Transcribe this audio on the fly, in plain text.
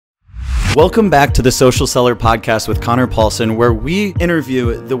Welcome back to the Social Seller Podcast with Conor Paulsen, where we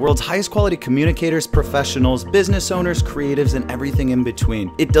interview the world's highest quality communicators, professionals, business owners, creatives, and everything in between.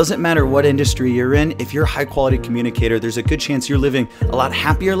 It doesn't matter what industry you're in. If you're a high quality communicator, there's a good chance you're living a lot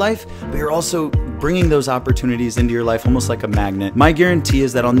happier life, but you're also bringing those opportunities into your life almost like a magnet. My guarantee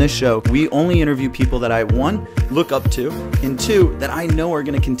is that on this show, we only interview people that I, one, look up to, and two, that I know are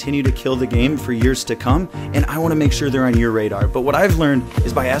going to continue to kill the game for years to come, and I want to make sure they're on your radar. But what I've learned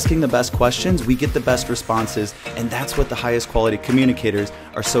is by asking the best questions, we get the best responses, and that's what the highest quality communicators,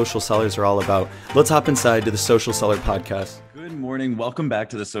 our social sellers, are all about. Let's hop inside to the Social Seller Podcast. Good morning. Welcome back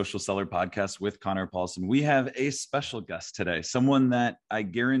to the Social Seller Podcast with Conor Paulsen. We have a special guest today, someone that I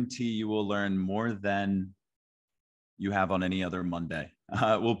guarantee you will learn more than you have on any other Monday.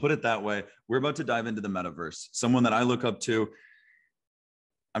 We'll put it that way. We're about to dive into the Metaverse, someone that I look up to.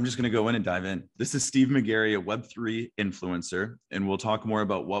 I'm just going to go in and dive in. This is Steve McGarry, a Web3 influencer, and we'll talk more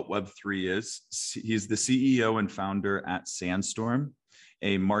about what Web3 is. He's the CEO and founder at Sandstorm,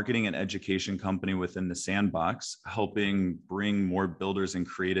 a marketing and education company within the Sandbox, helping bring more builders and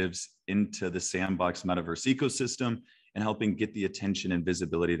creatives into the Sandbox Metaverse ecosystem and helping get the attention and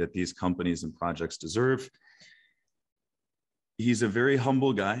visibility that these companies and projects deserve. He's a very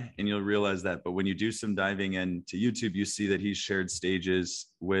humble guy, and you'll realize that. But when you do some diving into YouTube, you see that he's shared stages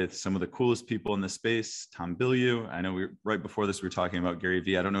with some of the coolest people in the space. Tom Bilyeu. I know right before this, we were talking about Gary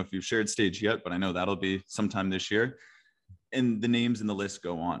Vee. I don't know if you've shared stage yet, but I know that'll be sometime this year. And the names in the list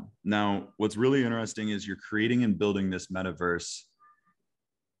go on. Now, what's really interesting is you're creating and building this metaverse,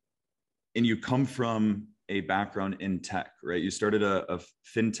 and you come from a background in tech, right? You started a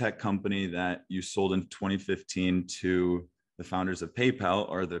fintech company that you sold in 2015 to the founders of PayPal,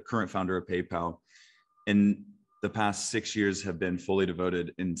 or the current founder of PayPal. And the past 6 years have been fully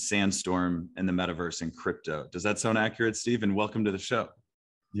devoted in Sandstorm and the metaverse and crypto. Does that sound accurate, Steve? And welcome to the show.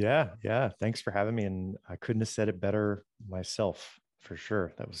 Yeah. Thanks for having me. And I couldn't have said it better myself, for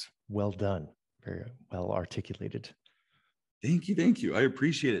sure. That was well done. Very well articulated. Thank you. I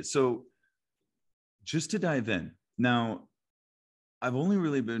appreciate it. So just to dive in now, I've only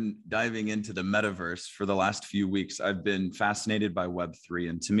really been diving into the metaverse for the last few weeks. I've been fascinated by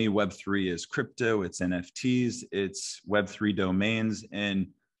Web3. And to me, Web3 is crypto, it's NFTs, it's Web3 domains. And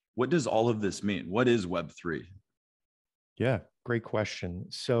what does all of this mean? What is Web3? Yeah, great question.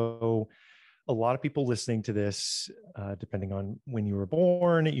 So a lot of people listening to this, depending on when you were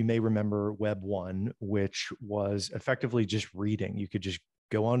born, you may remember Web 1, which was effectively just reading. You could just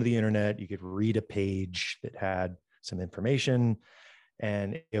go onto the internet, you could read a page that had some information,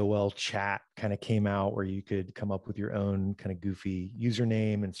 and AOL chat kind of came out where you could come up with your own kind of goofy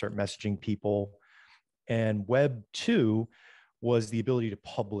username and start messaging people. And Web 2 was the ability to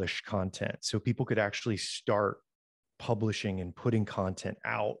publish content. So people could actually start publishing and putting content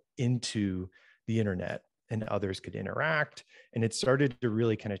out into the internet, and others could interact. And it started to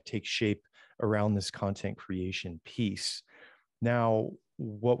really kind of take shape around this content creation piece. Now,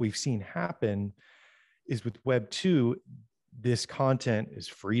 what we've seen happen is with Web 2, this content is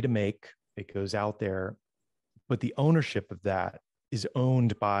free to make, it goes out there, but the ownership of that is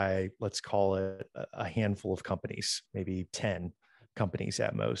owned by, let's call it a handful of companies, maybe 10 companies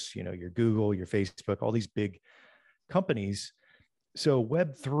at most, your Google, your Facebook, all these big companies. So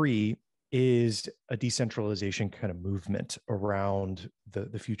Web3 is a decentralization kind of movement around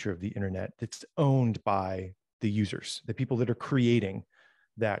the future of the internet that's owned by the users, the people that are creating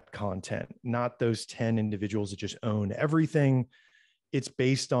that content, not those 10 individuals that just own everything. It's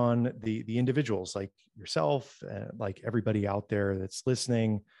based on the individuals like yourself, like everybody out there that's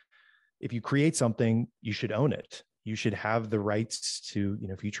listening. If you create something, you should own it. You should have the rights to,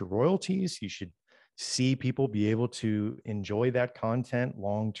 future royalties. You should see people be able to enjoy that content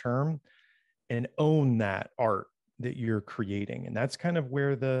long-term and own that art that you're creating. And that's kind of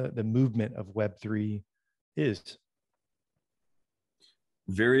where the movement of Web3 is.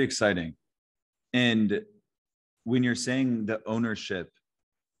 Very exciting. And when you're saying the ownership,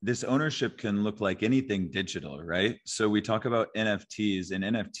 this ownership can look like anything digital, right? So we talk about NFTs, and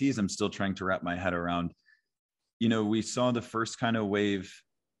NFTs, I'm still trying to wrap my head around. We saw the first kind of wave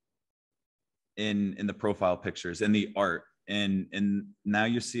in the profile pictures and the art. And now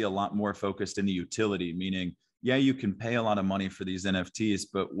you see a lot more focused in the utility, meaning, yeah, you can pay a lot of money for these NFTs,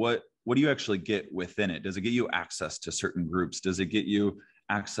 but what do you actually get within it? Does it get you access to certain groups? Does it get you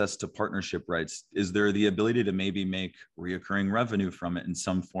access to partnership rights? Is there the ability to maybe make reoccurring revenue from it in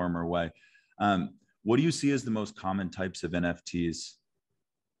some form or way? What do you see as the most common types of NFTs?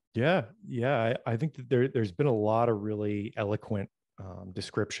 Yeah. I think that there's been a lot of really eloquent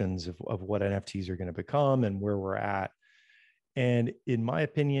descriptions of what NFTs are going to become and where we're at. And in my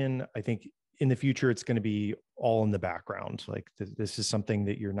opinion, I think in the future, it's going to be all in the background. Like this is something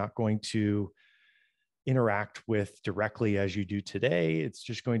that you're not going to interact with directly as you do today. It's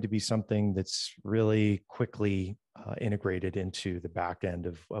just going to be something that's really quickly integrated into the back end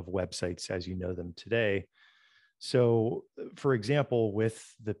of websites as you know them today. So, for example, with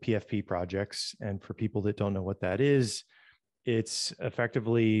the PFP projects, and for people that don't know what that is, it's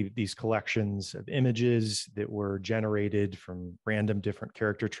effectively these collections of images that were generated from random different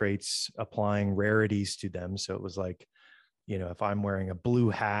character traits, applying rarities to them. So it was like, if I'm wearing a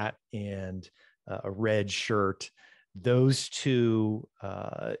blue hat and a red shirt, those two,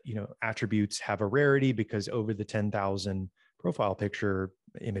 attributes have a rarity because over the 10,000 profile picture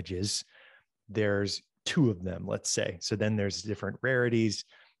images, there's two of them, let's say. So then there's different rarities,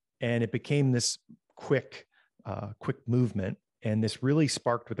 and it became this quick movement. And this really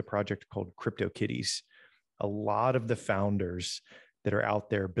sparked with a project called CryptoKitties. A lot of the founders that are out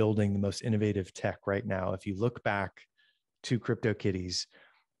there building the most innovative tech right now, if you look back to CryptoKitties,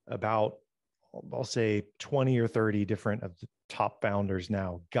 about, I'll say 20 or 30 different of the top founders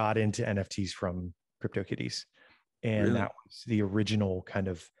now got into NFTs from CryptoKitties. And Really? that was the original kind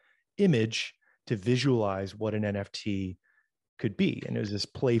of image to visualize what an NFT could be. And it was this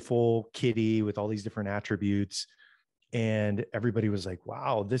playful kitty with all these different attributes. And everybody was like,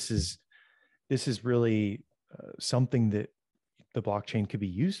 wow, this is really something that the blockchain could be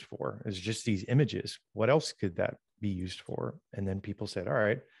used for, is just these images. What else could that be used for? And then people said, all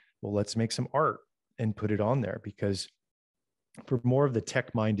right, well, let's make some art and put it on there, because for more of the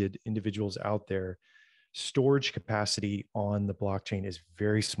tech-minded individuals out there, storage capacity on the blockchain is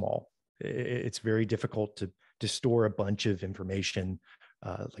very small. It's very difficult to store a bunch of information,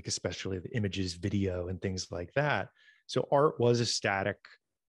 like especially the images, video, and things like that. So art was a static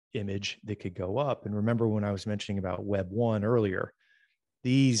image that could go up. And remember when I was mentioning about Web 1 earlier,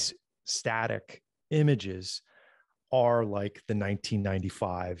 these static images are like the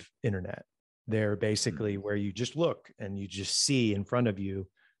 1995 internet. They're basically where you just look and you just see in front of you,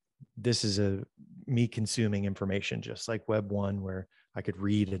 this is me consuming information, just like Web 1, where I could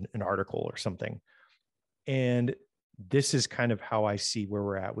read an article or something. And this is kind of how I see where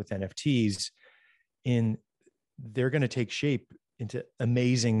we're at with NFTs. They're going to take shape into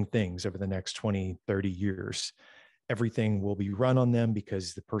amazing things over the next 20, 30 years. Everything will be run on them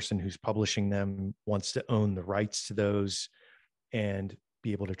because the person who's publishing them wants to own the rights to those and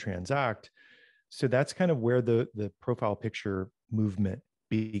be able to transact. So that's kind of where the profile picture movement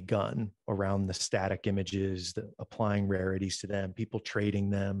begun, around the static images, the applying rarities to them, people trading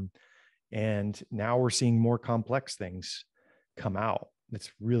them. And now we're seeing more complex things come out.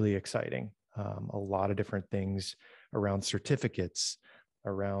 It's really exciting. A lot of different things around certificates,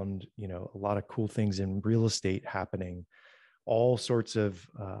 around, a lot of cool things in real estate happening, all sorts of,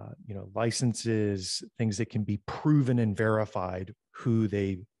 licenses, things that can be proven and verified who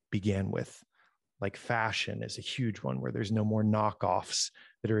they began with. Like fashion is a huge one, where there's no more knockoffs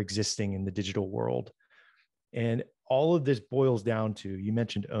that are existing in the digital world. And all of this boils down to, you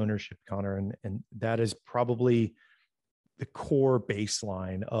mentioned ownership, Conor, and that is probably the core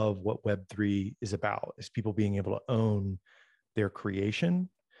baseline of what Web3 is about, is people being able to own their creation.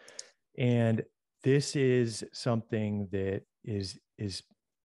 And this is something that is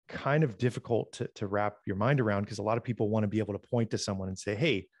kind of difficult to wrap your mind around, because a lot of people want to be able to point to someone and say,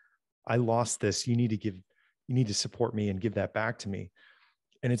 hey, I lost this. You need to support me and give that back to me.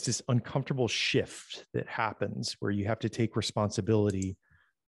 And it's this uncomfortable shift that happens where you have to take responsibility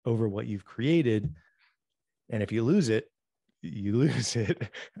over what you've created. And if you lose it, you lose it.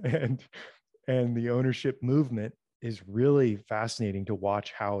 And the ownership movement is really fascinating to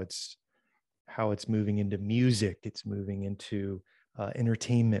watch how it's moving into music. It's moving into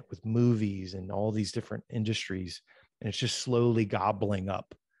entertainment with movies and all these different industries. And it's just slowly gobbling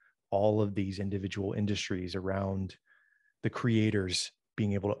up all of these individual industries around the creators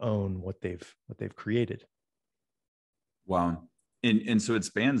being able to own what they've created. Wow. And so it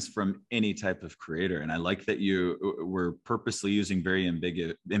spans from any type of creator. And I like that you were purposely using very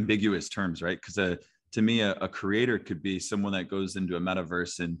ambiguous terms, right? Because to me, a creator could be someone that goes into a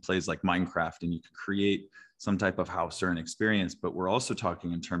metaverse and plays like Minecraft, and you could create some type of house or an experience. But we're also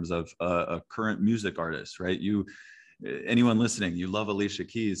talking in terms of a current music artist, right? Anyone listening, you love Alicia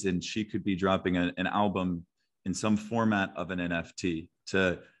Keys, and she could be dropping an album in some format of an NFT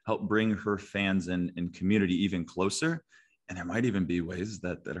to help bring her fans and community even closer. And there might even be ways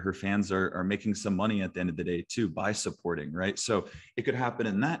that her fans are making some money at the end of the day too, by supporting, right? So it could happen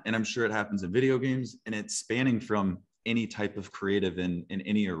in that. And I'm sure it happens in video games, and it's spanning from any type of creative in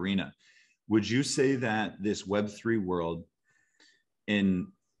any arena. Would you say that this Web3 world in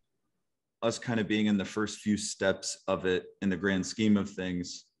us kind of being in the first few steps of it in the grand scheme of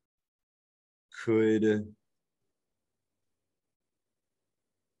things could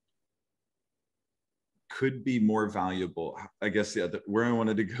be more valuable. I guess, yeah, where I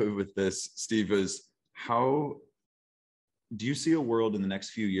wanted to go with this, Steve, is how do you see a world in the next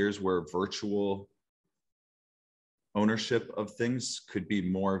few years where virtual ownership of things could be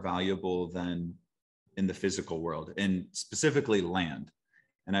more valuable than in the physical world, and specifically land?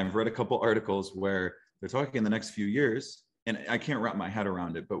 And I've read a couple articles where they're talking in the next few years, and I can't wrap my head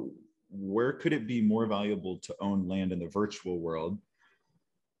around it, but where could it be more valuable to own land in the virtual world?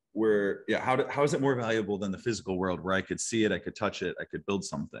 Where, yeah, how is it more valuable than the physical world where I could see it, I could touch it, I could build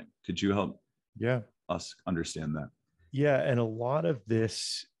something? Could you help us understand that? Yeah. And a lot of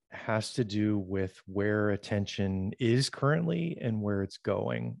this has to do with where attention is currently and where it's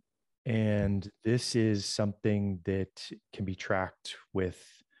going. And this is something that can be tracked with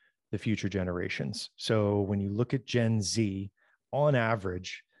the future generations. So when you look at Gen Z, on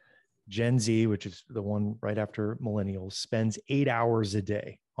average, Gen Z, which is the one right after millennials, spends 8 hours a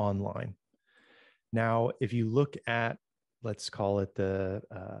day online. Now, if you look at, let's call it the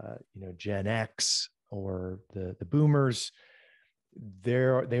Gen X or the boomers, they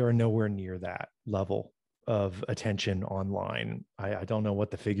are nowhere near that level of attention online. I don't know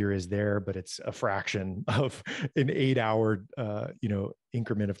what the figure is there, but it's a fraction of an 8 hour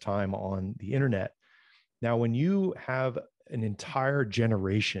increment of time on the internet. Now, when you have an entire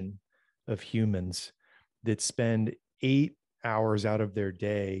generation of humans that spend 8 hours out of their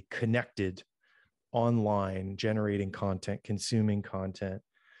day connected online, generating content, consuming content,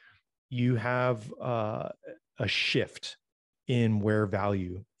 you have a shift in where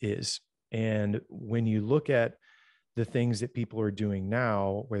value is. And when you look at the things that people are doing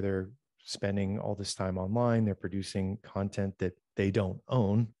now, where they're spending all this time online, they're producing content that they don't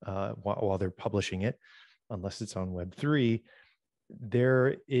own while they're publishing it, unless it's on Web3,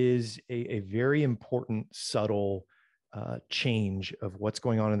 there is a very important, subtle change of what's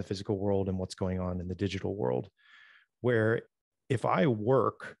going on in the physical world and what's going on in the digital world, where if I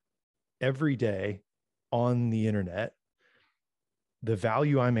work every day on the internet, the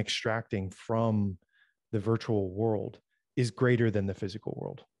value I'm extracting from the virtual world is greater than the physical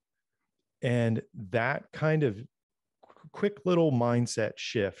world. And that kind of quick little mindset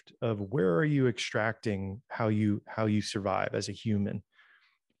shift of where are you extracting how you survive as a human,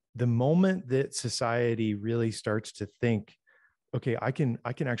 the moment that society really starts to think, okay, I can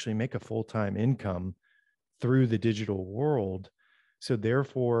actually make a full-time income through the digital world, so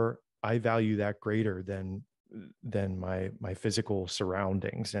therefore I value that greater than my physical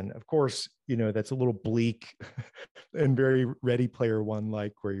surroundings. And of course, that's a little bleak and very Ready Player One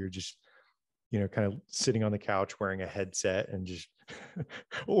like, where you're just kind of sitting on the couch wearing a headset and just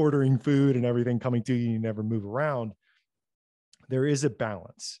ordering food and everything coming to you, you never move around. There is a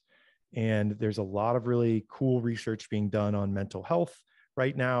balance. And there's a lot of really cool research being done on mental health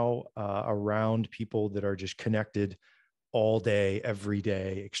right now around people that are just connected all day, every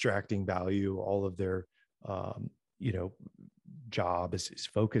day, extracting value. All of their, job is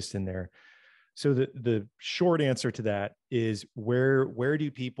focused in there. So the short answer to that is where do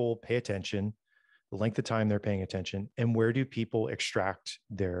people pay attention, the length of time they're paying attention, and where do people extract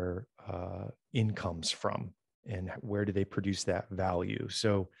their incomes from, and where do they produce that value?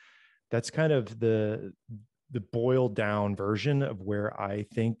 So that's kind of the boiled down version of where I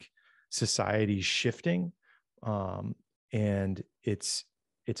think society's shifting. And it's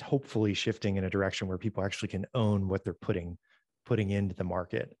hopefully shifting in a direction where people actually can own what they're putting into the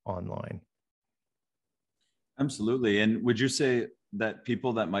market online. Absolutely. And would you say that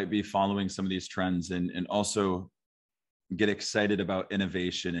people that might be following some of these trends and also get excited about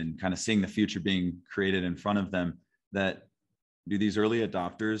innovation and kind of seeing the future being created in front of them, that do these early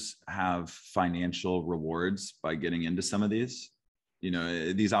adopters have financial rewards by getting into some of these,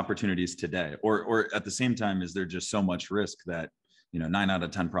 these opportunities today? Or at the same time, is there just so much risk that, 9 out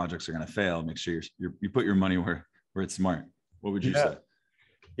of 10 projects are going to fail? Make sure you put your money where it's smart. What would you say?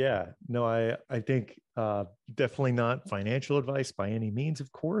 Yeah, no, I think definitely not financial advice by any means, of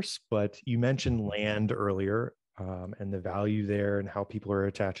course, but you mentioned land earlier and the value there and how people are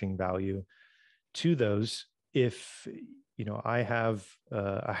attaching value to those. If, I have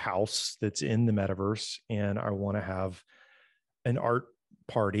a house that's in the metaverse and I want to have an art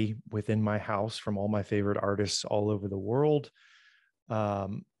party within my house from all my favorite artists all over the world,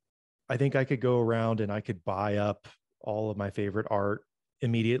 I think I could go around and I could buy up all of my favorite art,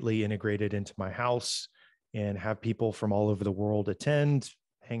 immediately integrate it into my house, and have people from all over the world attend,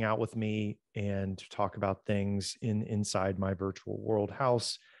 hang out with me, and talk about things inside my virtual world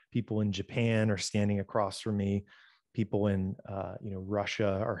house. People in Japan are standing across from me. People in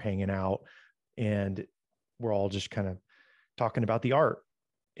Russia are hanging out, and we're all just kind of talking about the art.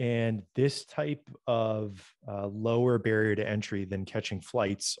 And this type of lower barrier to entry than catching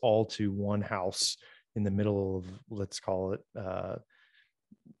flights all to one house in the middle of, let's call it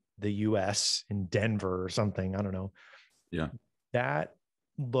the US in Denver or something, I don't know. Yeah. That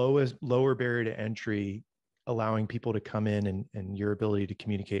lower barrier to entry, allowing people to come in and your ability to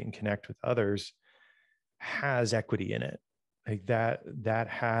communicate and connect with others has equity in it. Like that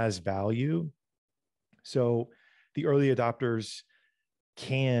has value. So the early adopters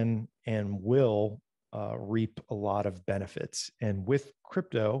can and will reap a lot of benefits. And with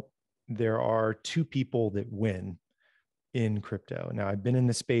crypto, there are two people that win in crypto. Now, I've been in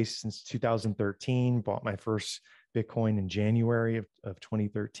the space since 2013, bought my first Bitcoin in January of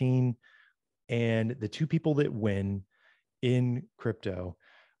 2013. And the two people that win in crypto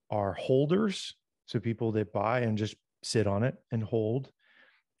are holders, so people that buy and just sit on it and hold,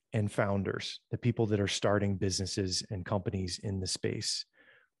 and founders, the people that are starting businesses and companies in the space.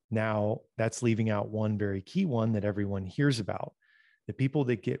 Now, that's leaving out one very key one that everyone hears about. The people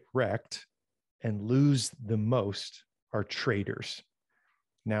that get wrecked and lose the most are traders.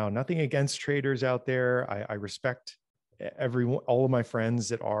 Now, nothing against traders out there. I respect everyone, all of my friends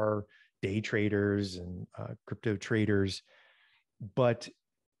that are day traders and crypto traders, but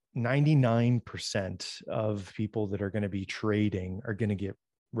 99% of people that are going to be trading are going to get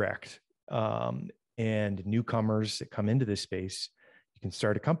wrecked. And newcomers that come into this space, you can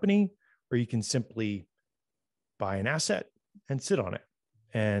start a company, or you can simply buy an asset and sit on it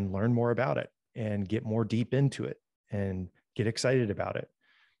and learn more about it and get more deep into it and get excited about it.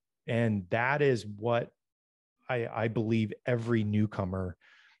 And that is what I believe every newcomer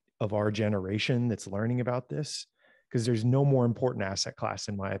of our generation that's learning about this, because there's no more important asset class,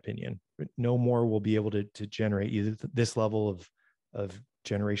 in my opinion. No more will be able to generate you this level of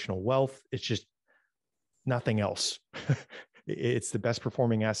generational wealth. It's just nothing else. It's the best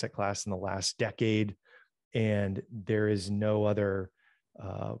performing asset class in the last decade. And there is no other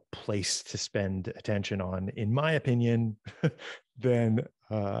place to spend attention on, in my opinion, than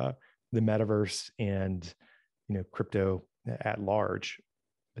the metaverse and crypto at large.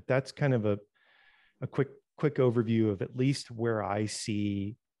 But that's kind of a quick overview of at least where I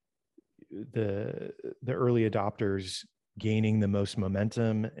see the early adopters gaining the most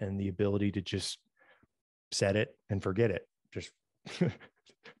momentum and the ability to just set it and forget it. Just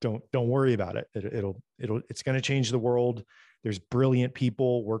don't worry about it. It's going to change the world. There's brilliant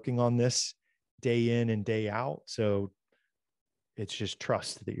people working on this day in and day out. So it's just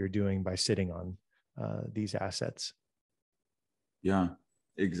trust that you're doing by sitting on these assets. Yeah,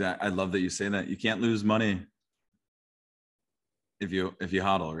 exactly. I love that you say that. You can't lose money if you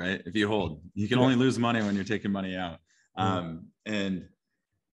hodl, right? If you hold, you can only lose money when you're taking money out. And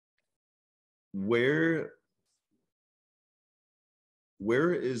where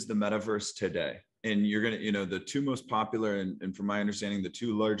is the metaverse today? And you're going to, the two most popular, and from my understanding, the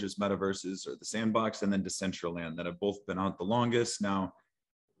two largest metaverses are the Sandbox and then Decentraland, that have both been out the longest. Now,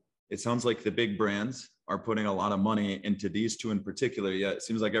 it sounds like the big brands are putting a lot of money into these two in particular. Yet it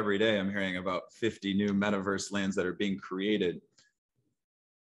seems like every day I'm hearing about 50 new metaverse lands that are being created.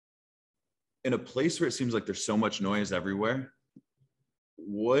 In a place where it seems like there's so much noise everywhere,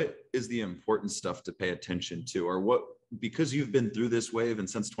 what is the important stuff to pay attention to? Or what, because you've been through this wave and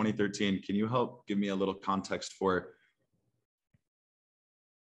since 2013, can you help give me a little context for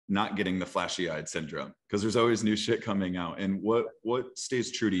not getting the flashy-eyed syndrome? Because there's always new shit coming out. And what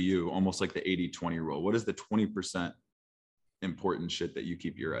stays true to you, almost like the 80-20 rule? What is the 20% important shit that you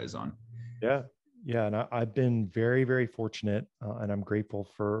keep your eyes on? Yeah. And I've been very, very fortunate, and I'm grateful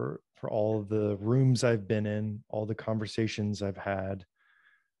for all of the rooms I've been in, all the conversations I've had.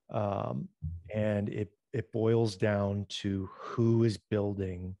 And it boils down to who is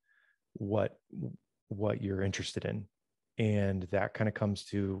building what you're interested in. And that kind of comes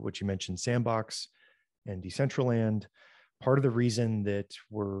to what you mentioned, Sandbox and Decentraland. Part of the reason that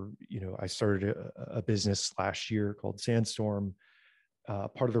I started a business last year called Sandstorm.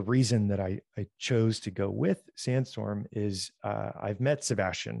 Part of the reason that I chose to go with Sandstorm is I've met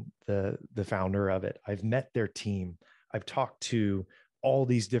Sebastian, the founder of it. I've met their team. I've talked to all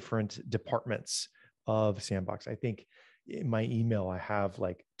these different departments of Sandbox. I think in my email, I have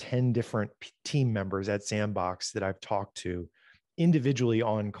like 10 different team members at Sandbox that I've talked to individually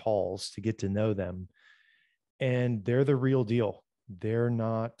on calls to get to know them. And they're the real deal. They're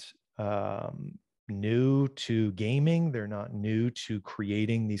not new to gaming. They're not new to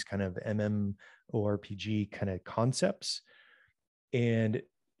creating these kind of MMORPG kind of concepts. And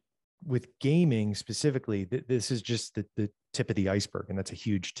with gaming specifically, this is just the tip of the iceberg, and that's a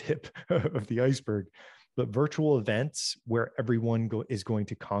huge tip of the iceberg. But virtual events where everyone is going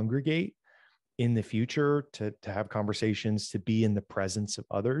to congregate in the future to have conversations, to be in the presence of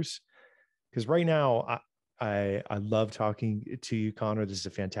others. Because right now, I love talking to you, Conor. This is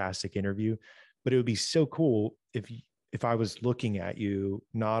a fantastic interview, but it would be so cool if I was looking at you,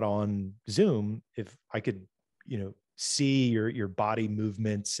 not on Zoom, if I could, see your body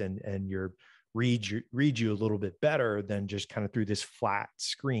movements and read you a little bit better than just kind of through this flat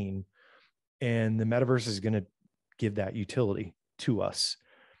screen. And the metaverse is going to give that utility to us.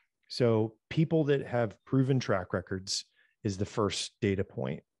 So people that have proven track records is the first data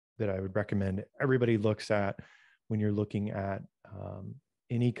point that I would recommend everybody looks at when you're looking at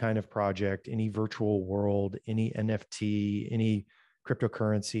any kind of project, any virtual world, any NFT, any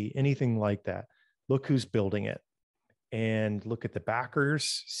cryptocurrency, anything like that. Look who's building it and look at the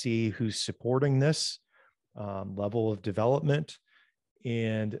backers, see who's supporting this level of development.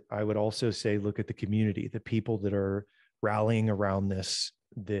 And I would also say, look at the community, the people that are rallying around this,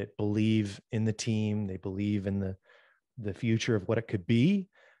 that believe in the team, they believe in the future of what it could be,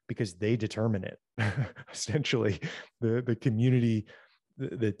 because they determine it. Essentially, the community,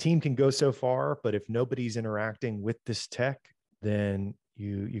 the team can go so far, but if nobody's interacting with this tech, then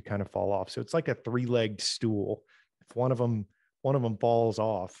you kind of fall off. So it's like a three-legged stool. If one of them falls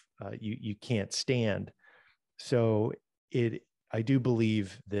off, you can't stand. So I do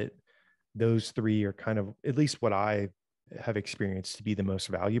believe that those three are kind of, at least what I have experienced, to be the most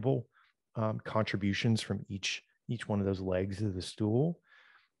valuable contributions from each one of those legs of the stool.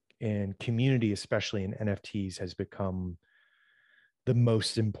 And community, especially in NFTs, has become the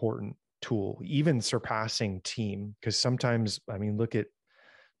most important tool, even surpassing team. Because sometimes, look at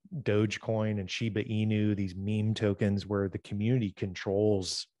Dogecoin and Shiba Inu, these meme tokens where the community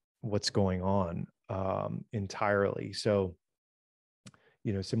controls what's going on entirely. So,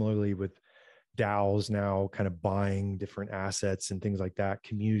 similarly with DAOs now kind of buying different assets and things like that,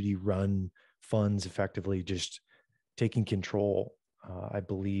 community run funds effectively just taking control. I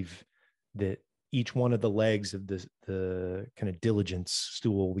believe that each one of the legs of the kind of diligence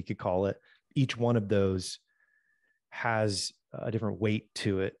stool, we could call it, each one of those has a different weight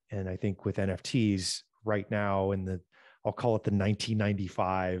to it. And I think with NFTs right now, I'll call it the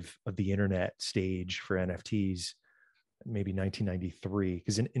 1995 of the internet stage for NFTs, maybe 1993.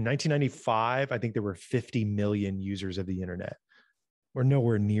 Because in 1995, I think there were 50 million users of the internet. We're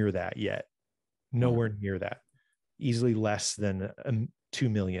nowhere near that yet. Nowhere near that. Easily less than 2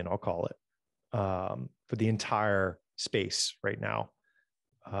 million, I'll call it, for the entire space right now,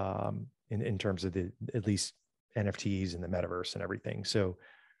 in terms of at least NFTs and the metaverse and everything. So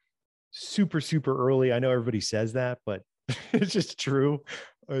super, super early. I know everybody says that, but it's just true.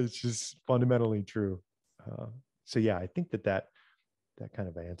 It's just fundamentally true. So yeah, I think that kind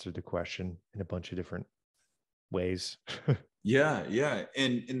of answered the question in a bunch of different ways. Yeah.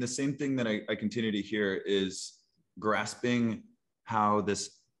 And the same thing that I continue to hear is grasping how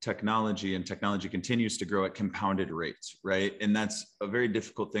this technology continues to grow at compounded rates, right? And that's a very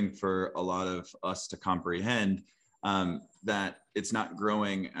difficult thing for a lot of us to comprehend, that it's not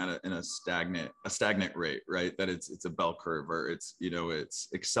growing at a stagnant rate, right? That it's a bell curve, or it's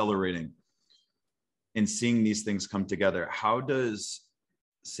accelerating. And seeing these things come together, how does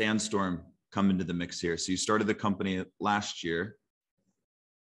Sandstorm come into the mix here? So you started the company last year.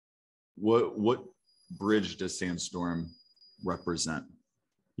 What bridge does Sandstorm represent?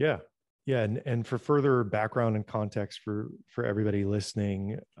 Yeah. And for further background and context for everybody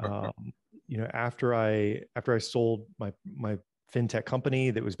listening, after I sold my fintech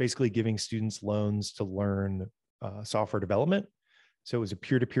company that was basically giving students loans to learn software development. So it was a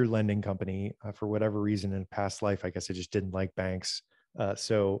peer-to-peer lending company. For whatever reason in a past life, I guess I just didn't like banks.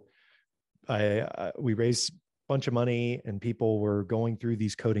 So we raised a bunch of money, and people were going through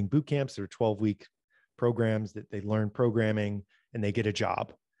these coding boot camps. They're 12-week programs that they learn programming and they get a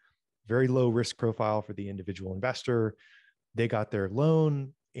job. Very low risk profile for the individual investor. They got their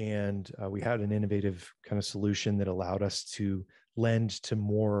loan, and we had an innovative kind of solution that allowed us to lend to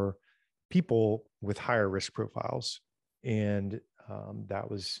more people with higher risk profiles. And that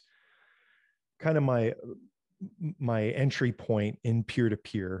was kind of my entry point in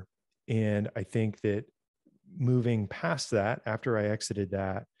peer-to-peer. And I think that moving past that, after I exited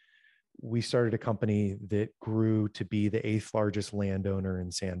that, we started a company that grew to be the 8th largest landowner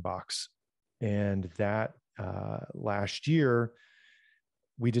in Sandbox. And that last year,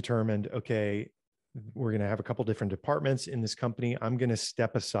 we determined, okay, we're going to have a couple different departments in this company. I'm going to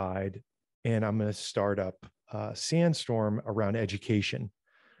step aside and I'm going to start up Sandstorm around education.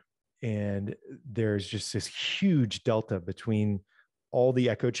 And there's just this huge delta between all the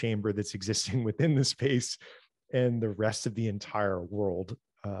echo chamber that's existing within the space and the rest of the entire world,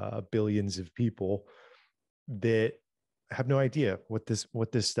 billions of people that have no idea what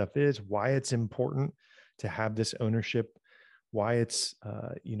this stuff is, why it's important to have this ownership, why it's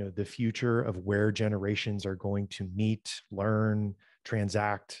the future of where generations are going to meet, learn,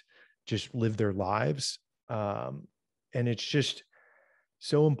 transact, just live their lives. And it's just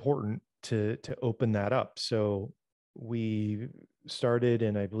so important to open that up. So we started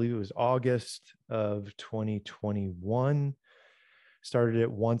in, I believe it was August of 2021, started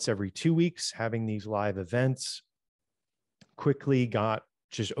it once every 2 weeks, having these live events. Quickly got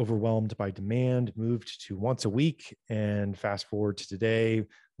just overwhelmed by demand, moved to once a week. And fast forward to today,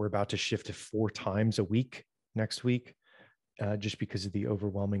 we're about to shift to 4 times a week next week, just because of the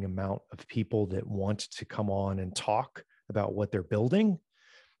overwhelming amount of people that want to come on and talk about what they're building.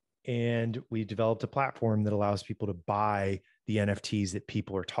 And we developed a platform that allows people to buy the NFTs that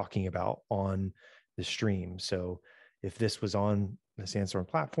people are talking about on the stream. So if this was on the Sandstorm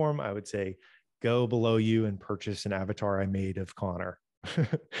platform, I would say, go below you and purchase an avatar I made of Conor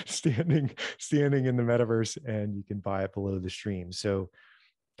standing in the metaverse, and you can buy it below the stream. So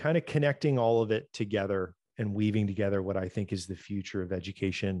kind of connecting all of it together and weaving together what I think is the future of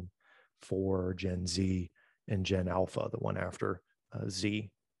education for Gen Z and Gen Alpha, the one after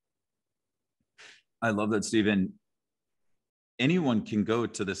Z. I love that, Stephen. Anyone can go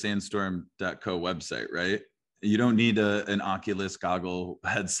to the sandstorm.co website, right? You don't need an Oculus goggle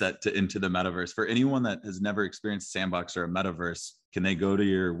headset to into the metaverse. For anyone that has never experienced Sandbox or a metaverse, can they go to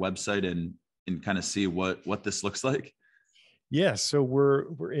your website and kind of see what this looks like? Yeah, so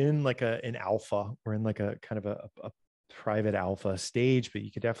we're in like an alpha. We're in like a kind of a private alpha stage, but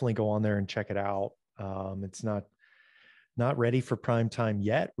you could definitely go on there and check it out. It's not ready for prime time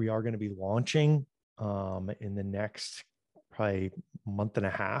yet. We are going to be launching in the next probably month and a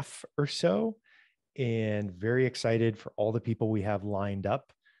half or so, and very excited for all the people we have lined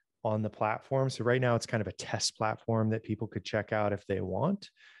up on the platform. So right now it's kind of a test platform that people could check out if they want.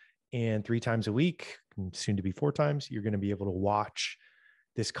 And 3 times a week, soon to be 4 times, you're going to be able to watch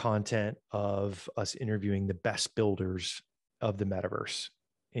this content of us interviewing the best builders of the metaverse.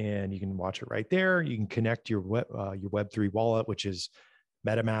 And you can watch it right there. You can connect your Web3 wallet, which is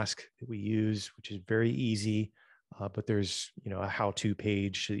MetaMask that we use, which is very easy. But there's a how-to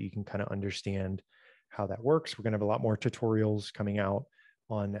page so that you can kind of understand how that works. We're going to have a lot more tutorials coming out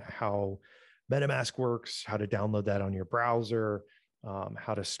on how MetaMask works, how to download that on your browser,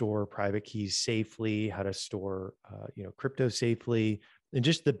 how to store private keys safely, how to store crypto safely, and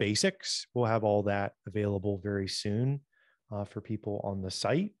just the basics. We'll have all that available very soon for people on the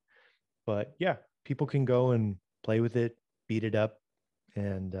site. But yeah, people can go and play with it, beat it up,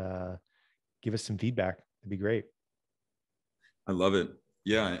 and give us some feedback. It'd be great. I love it.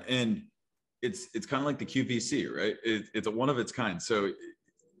 Yeah, and it's kind of like the QVC, right? It's a one of its kind. So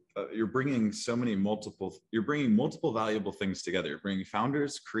you're bringing multiple valuable things together. You're bringing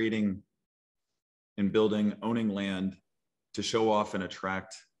founders creating and building, owning land to show off and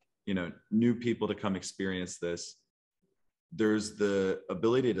attract new people to come experience this. There's the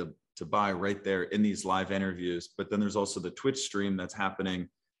ability to buy right there in these live interviews, but then there's also the Twitch stream that's happening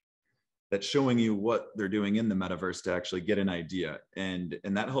that's showing you what they're doing in the metaverse to actually get an idea. And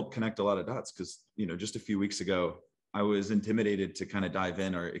that helped connect a lot of dots, because just a few weeks ago I was intimidated to kind of dive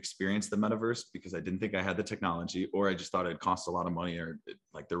in or experience the metaverse because I didn't think I had the technology, or I just thought it'd cost a lot of money, or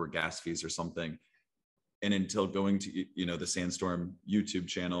like there were gas fees or something. And until going to the Sandstorm YouTube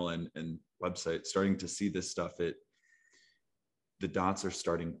channel and website, starting to see this stuff, the dots are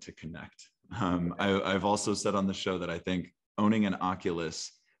starting to connect. I've also said on the show that I think owning an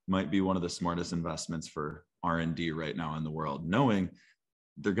Oculus might be one of the smartest investments for R&D right now in the world, knowing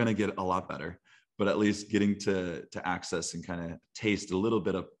they're going to get a lot better, but at least getting to access and kind of taste a little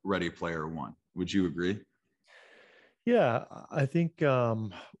bit of Ready Player One. Would you agree? Yeah, I think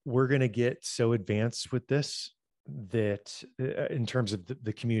we're going to get so advanced with this that in terms of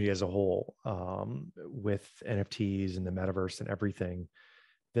the community as a whole, with NFTs and the metaverse and everything,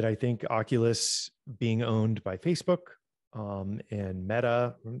 that I think Oculus being owned by Facebook and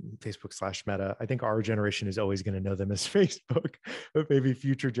Meta, Facebook/Meta, I think our generation is always going to know them as Facebook, but maybe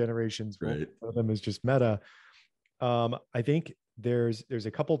future generations will know them as just Meta. I think there's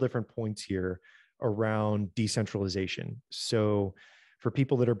a couple different points here around decentralization. So for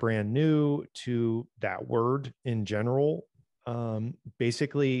people that are brand new to that word in general,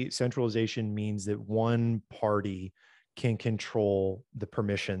 Basically, centralization means that one party can control the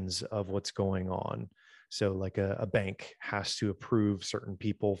permissions of what's going on. So like a bank has to approve certain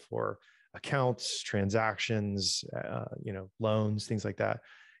people for accounts, transactions, loans, things like that.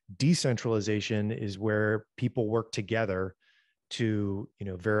 Decentralization is where people work together to,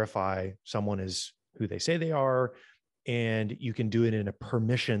 verify someone is who they say they are, and you can do it in a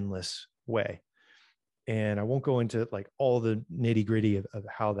permissionless way. And I won't go into like all the nitty gritty of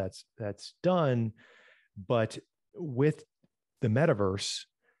how that's done, but with the metaverse,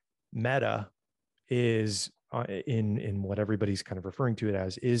 Meta is in what everybody's kind of referring to it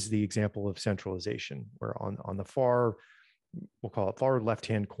as, is the example of centralization, where on the far, we'll call it far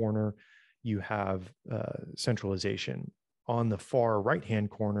left-hand corner, you have centralization. On the far right-hand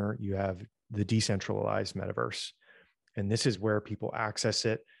corner, you have the decentralized metaverse. And this is where people access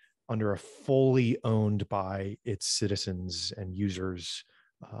it under a fully owned by its citizens and users,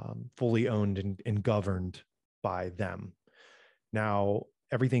 fully owned and governed by them. Now,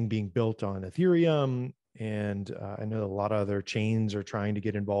 everything being built on Ethereum, and I know a lot of other chains are trying to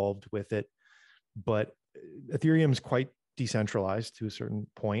get involved with it, but Ethereum is quite decentralized to a certain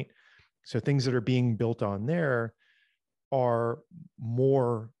point. So things that are being built on there are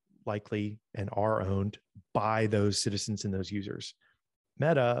more likely and are owned by those citizens and those users.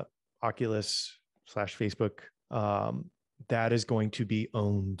 Meta, Oculus / Facebook, that is going to be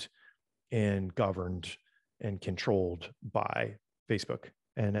owned and governed and controlled by Facebook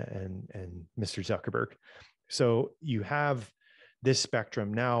and Mr. Zuckerberg. So you have this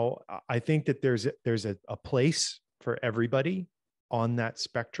spectrum. Now, I think that there's a place for everybody on that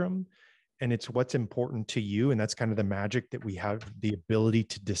spectrum, and it's what's important to you. And that's kind of the magic, that we have the ability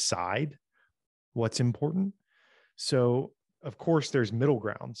to decide what's important. So of course there's middle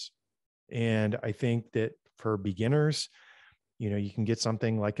grounds. And I think that for beginners, you can get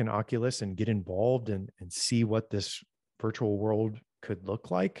something like an Oculus and get involved and see what this virtual world could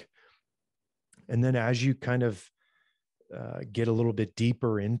look like. And then as you kind of get a little bit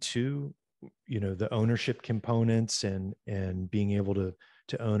deeper into, the ownership components and being able to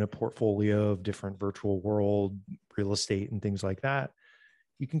own a portfolio of different virtual world real estate and things like that,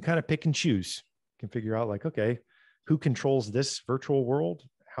 you can kind of pick and choose. You can figure out like, okay, who controls this virtual world?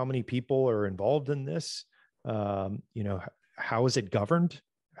 How many people are involved in this? How is it governed?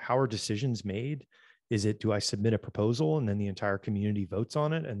 How are decisions made? Do I submit a proposal and then the entire community votes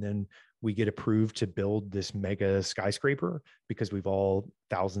on it, and then we get approved to build this mega skyscraper because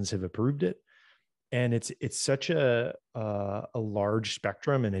thousands have approved it? And it's such a large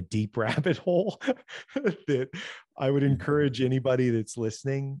spectrum and a deep rabbit hole that I would encourage anybody that's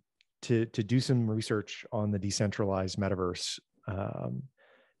listening to do some research on the decentralized metaverse,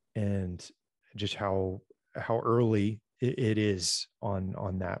 and just how early it is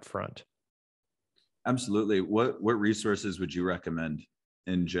on that front. Absolutely. What resources would you recommend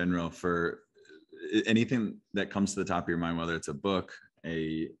in general for anything that comes to the top of your mind, whether it's a book,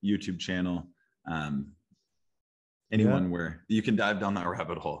 a YouTube channel, anyone where you can dive down that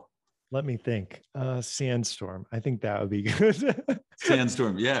rabbit hole? Let me think. Sandstorm. I think that would be good.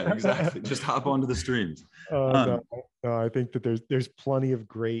 Sandstorm. Yeah, exactly. Just hop onto the streams. No, I think that there's plenty of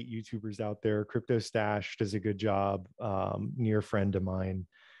great YouTubers out there. Crypto Stash does a good job. Near friend of mine,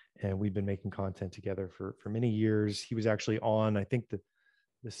 and we've been making content together for many years. He was actually on, I think,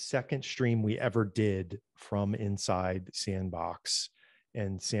 the second stream we ever did from inside Sandbox.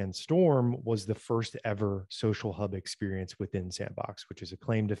 And Sandstorm was the first ever social hub experience within Sandbox, which is a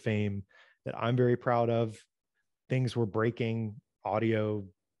claim to fame that I'm very proud of. Things were breaking, audio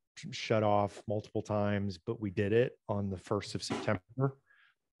shut off multiple times, but we did it on the 1st of September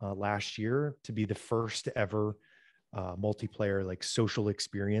last year to be the first ever multiplayer like social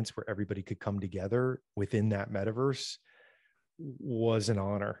experience where everybody could come together within that metaverse. Was an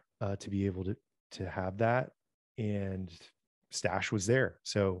honor to be able to have that. And Stash was there.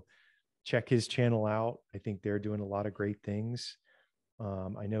 So check his channel out. I think they're doing a lot of great things.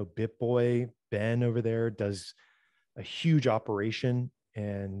 I know BitBoy, Ben over there, does a huge operation,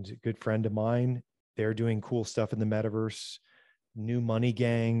 and a good friend of mine. They're doing cool stuff in the metaverse. New Money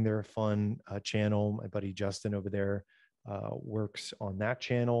Gang, they're a fun channel. My buddy Justin over there works on that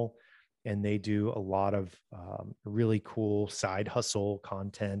channel, and they do a lot of really cool side hustle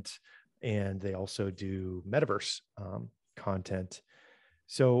content. And they also do metaverse content.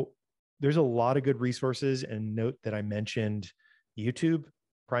 So there's a lot of good resources. And note that I mentioned YouTube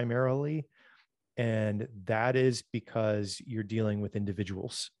primarily, and that is because you're dealing with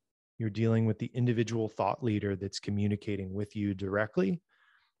individuals. You're dealing with the individual thought leader that's communicating with you directly,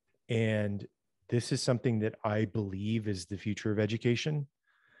 and this is something that I believe is the future of education,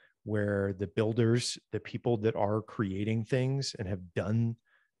 where the builders, the people that are creating things and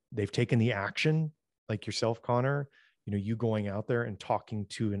they've taken the action, like yourself, Conor, you going out there and talking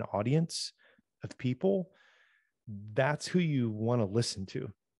to an audience of people, that's who you want to listen to.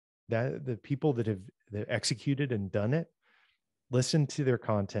 That the people that executed and done it, listen to their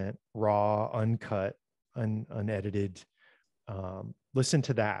content, raw, uncut, unedited. Listen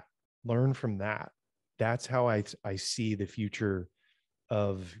to that, learn from that. That's how I see the future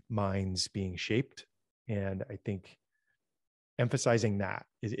of minds being shaped. And I think emphasizing that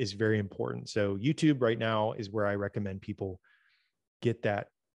is very important. So YouTube right now is where I recommend people get that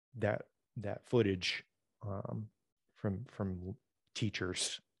footage from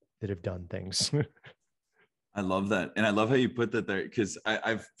teachers that have done things. I love that. And I love how you put that there, because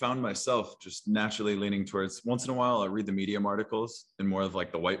I've found myself just naturally leaning towards, once in a while, I read the Medium articles and more of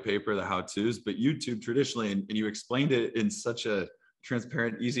like the white paper, the how-tos, but YouTube traditionally, and you explained it in such a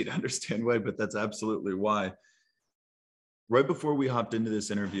transparent, easy to understand way, but that's absolutely why. Right before we hopped into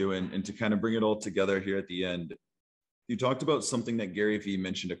this interview and to kind of bring it all together here at the end, you talked about something that Gary Vee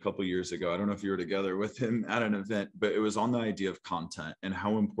mentioned a couple of years ago. I don't know if you were together with him at an event, but it was on the idea of content and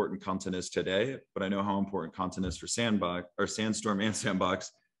how important content is today. But I know how important content is for Sandbox or Sandstorm and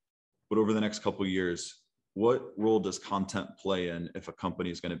Sandbox. But over the next couple of years, what role does content play in if a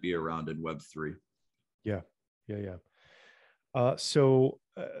company is going to be around in Web3? Yeah.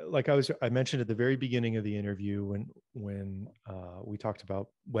 Like I mentioned at the very beginning of the interview, when we talked about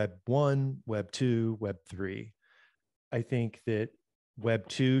Web 1, Web 2, Web 3, I think that Web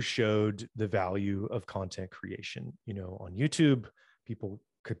 2 showed the value of content creation. On YouTube, people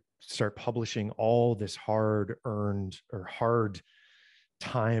could start publishing all this hard-earned or hard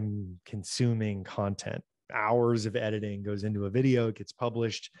time-consuming content. Hours of editing goes into a video, it gets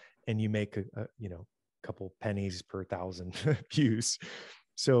published, and you make a couple pennies per 1,000 views.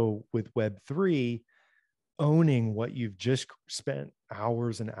 So with Web 3, owning what you've just spent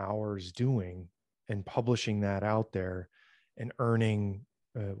hours and hours doing and publishing that out there and earning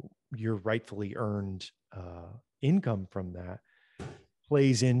your rightfully earned income from that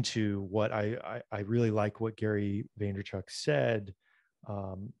plays into what I really like what Gary Vaynerchuk said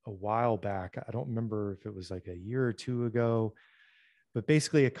a while back. I don't remember if it was like a year or two ago, but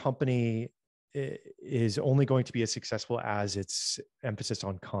basically a company is only going to be as successful as its emphasis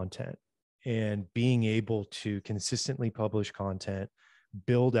on content, and being able to consistently publish content,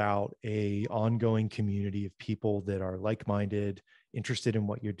 build out a ongoing community of people that are like-minded, interested in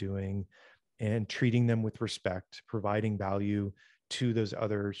what you're doing, and treating them with respect, providing value to those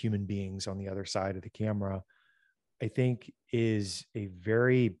other human beings on the other side of the camera, I think is a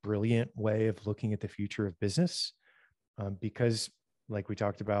very brilliant way of looking at the future of business. Because like we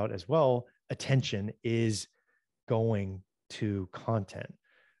talked about as well, attention is going to content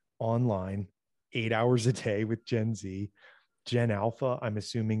online 8 hours a day with Gen Z. Gen Alpha, I'm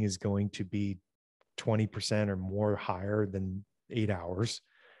assuming, is going to be 20% or more higher than 8 hours.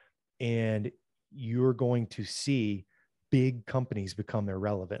 And you're going to see big companies become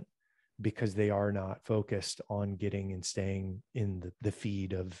irrelevant because they are not focused on getting and staying in the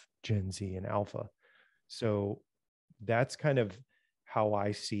feed of Gen Z and Alpha. So that's kind of how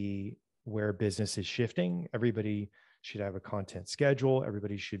I see where business is shifting. Everybody should have a content schedule.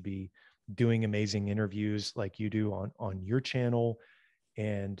 Everybody should be doing amazing interviews like you do on your channel,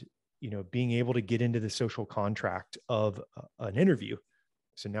 and being able to get into the social contract of an interview.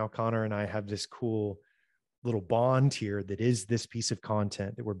 So now Conor and I have this cool little bond here that is this piece of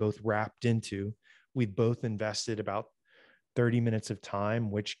content that we're both wrapped into. We've both invested about 30 minutes of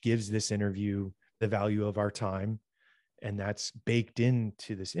time, which gives this interview the value of our time, and that's baked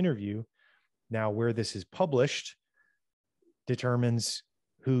into this interview. Now, where this is published determines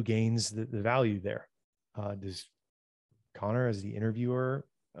who gains the value there. Does Conor, as the interviewer,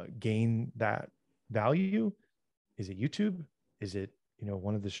 gain that value? Is it YouTube? Is it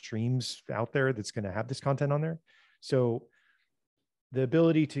one of the streams out there that's going to have this content on there? So the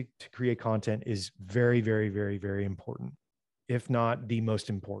ability to create content is very, very, very, very important, if not the most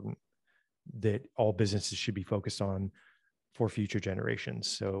important, that all businesses should be focused on for future generations.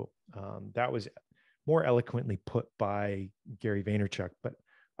 So that was more eloquently put by Gary Vaynerchuk, but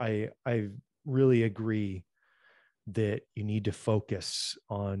I really agree that you need to focus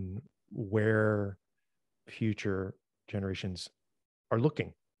on where future generations are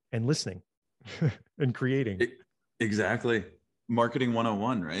looking and listening and creating. Exactly. Marketing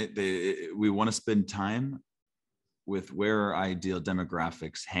 101, right? We want to spend time with where our ideal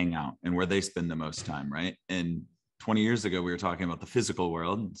demographics hang out and where they spend the most time, right? And 20 years ago, we were talking about the physical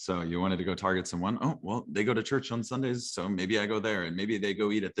world. So you wanted to go target someone. Oh, well, they go to church on Sundays, so maybe I go there, and maybe they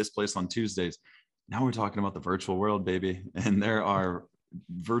go eat at this place on Tuesdays. Now we're talking about the virtual world, baby. And there are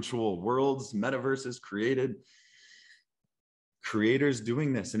virtual worlds, metaverses created, creators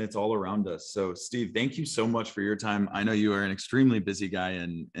doing this, and it's all around us. So Steve, thank you so much for your time. I know you are an extremely busy guy,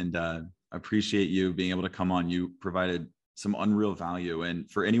 and appreciate you being able to come on. You provided some unreal value. And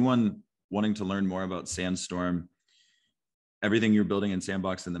for anyone wanting to learn more about Sandstorm, everything you're building in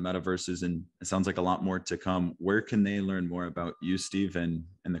Sandbox and the metaverses, and it sounds like a lot more to come, where can they learn more about you, Steve, and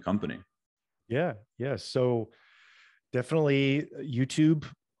the company? Yeah. So definitely YouTube.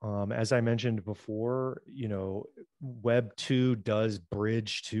 As I mentioned before, Web 2 does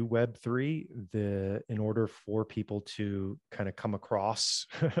bridge to Web 3. In order for people to kind of come across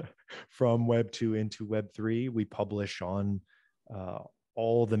from Web 2 into Web 3, we publish on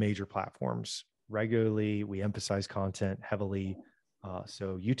all the major platforms regularly. We emphasize content heavily.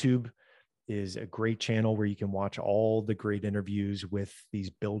 So YouTube is a great channel where you can watch all the great interviews with these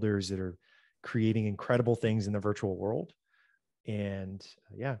builders that are creating incredible things in the virtual world. And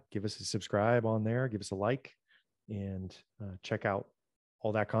give us a subscribe on there, give us a like, and check out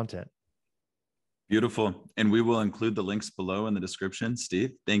all that content. Beautiful. And we will include the links below in the description.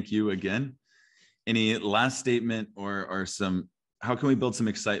 Steve, thank you again. Any last statement or how can we build some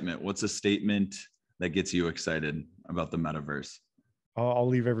excitement? What's a statement that gets you excited about the metaverse? I'll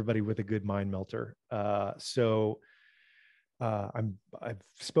leave everybody with a good mind melter. I've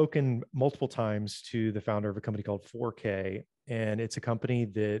spoken multiple times to the founder of a company called 4K, and it's a company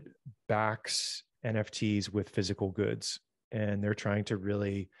that backs NFTs with physical goods. And they're trying to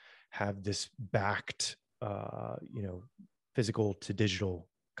really have this backed, physical to digital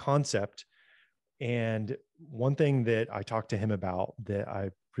concept. And one thing that I talked to him about that I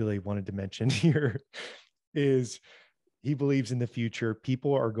really wanted to mention here is he believes in the future,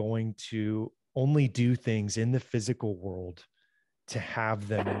 people are going to only do things in the physical world to have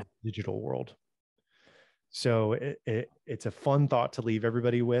them in the digital world. So it's a fun thought to leave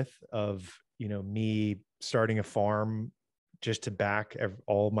everybody with of, me starting a farm just to back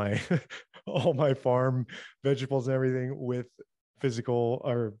all my farm vegetables and everything with physical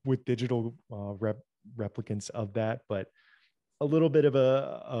or with digital replicants of that. But a little bit of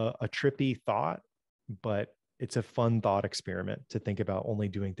a trippy thought, but it's a fun thought experiment to think about only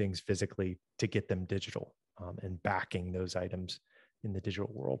doing things physically to get them digital, and backing those items in the digital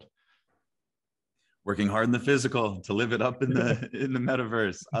world. Working hard in the physical to live it up in the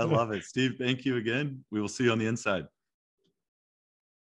metaverse. I love it. Steve, thank you again. We will see you on the inside.